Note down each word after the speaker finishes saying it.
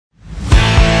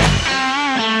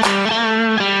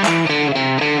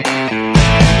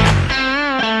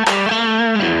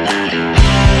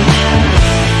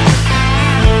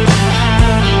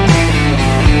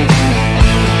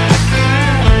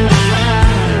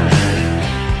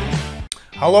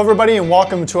Hello everybody and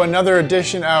welcome to another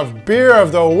edition of Beer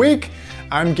of the Week.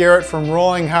 I'm Garrett from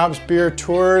Rolling Hops Beer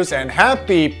Tours, and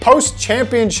happy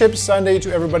post-championship Sunday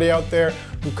to everybody out there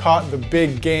who caught the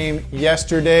big game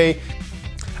yesterday.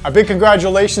 A big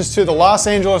congratulations to the Los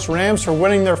Angeles Rams for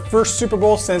winning their first Super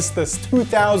Bowl since the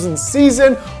 2000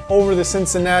 season over the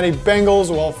Cincinnati Bengals.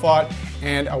 Well fought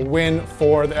and a win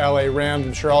for the LA Rams.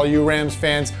 I'm sure all you Rams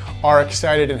fans are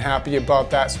excited and happy about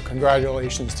that, so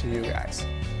congratulations to you guys.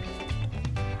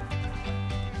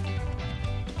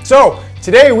 So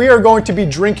today we are going to be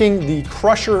drinking the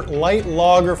Crusher Light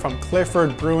Lager from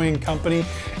Clifford Brewing Company,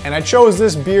 and I chose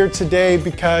this beer today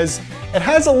because it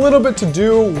has a little bit to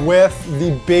do with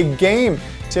the big game.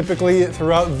 Typically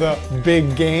throughout the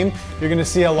big game, you're gonna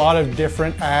see a lot of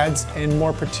different ads, and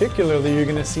more particularly, you're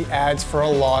gonna see ads for a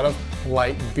lot of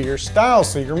light beer styles.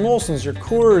 So your Molsons, your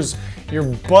Coors, your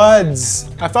Buds.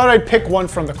 I thought I'd pick one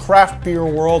from the craft beer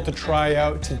world to try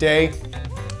out today,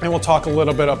 and we'll talk a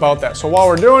little bit about that. So while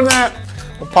we're doing that,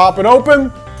 we'll pop it open,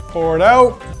 pour it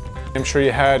out. I'm sure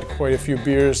you had quite a few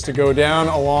beers to go down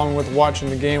along with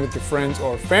watching the game with your friends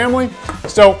or family.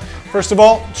 So first of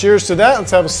all, cheers to that.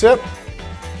 Let's have a sip.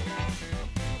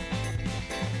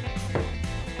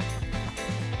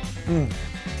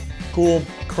 Cool,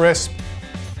 crisp.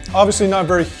 Obviously not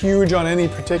very huge on any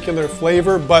particular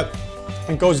flavor, but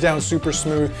it goes down super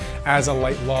smooth as a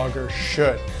light lager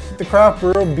should. The craft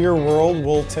beer world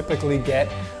will typically get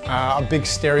big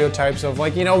stereotypes of,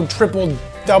 like, you know, triple,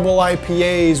 double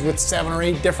IPAs with 7 or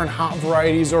 8 different hop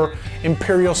varieties, or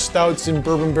imperial stouts and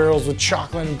bourbon barrels with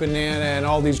chocolate and banana and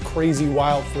all these crazy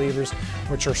wild flavors,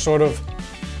 which are sort of,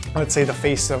 let's say, the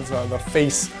face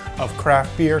of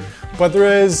craft beer. But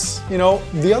there is, you know,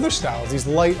 the other styles, these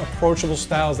light, approachable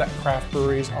styles that craft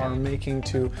breweries are making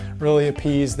to really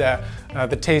appease the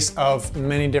taste of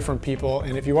many different people.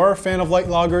 And if you are a fan of light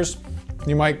lagers,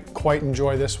 you might quite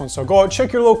enjoy this one. So go out,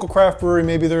 check your local craft brewery.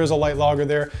 Maybe there is a light lager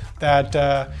there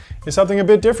that is something a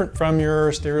bit different from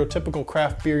your stereotypical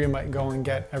craft beer you might go and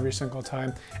get every single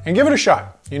time. And give it a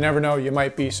shot. You never know, you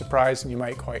might be surprised and you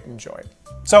might quite enjoy it.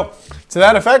 So to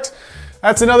that effect,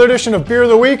 that's another edition of Beer of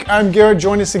the Week. I'm Garrett.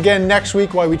 Join us again next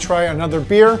week while we try another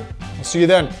beer. I'll see you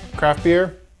then. Craft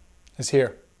beer is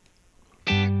here.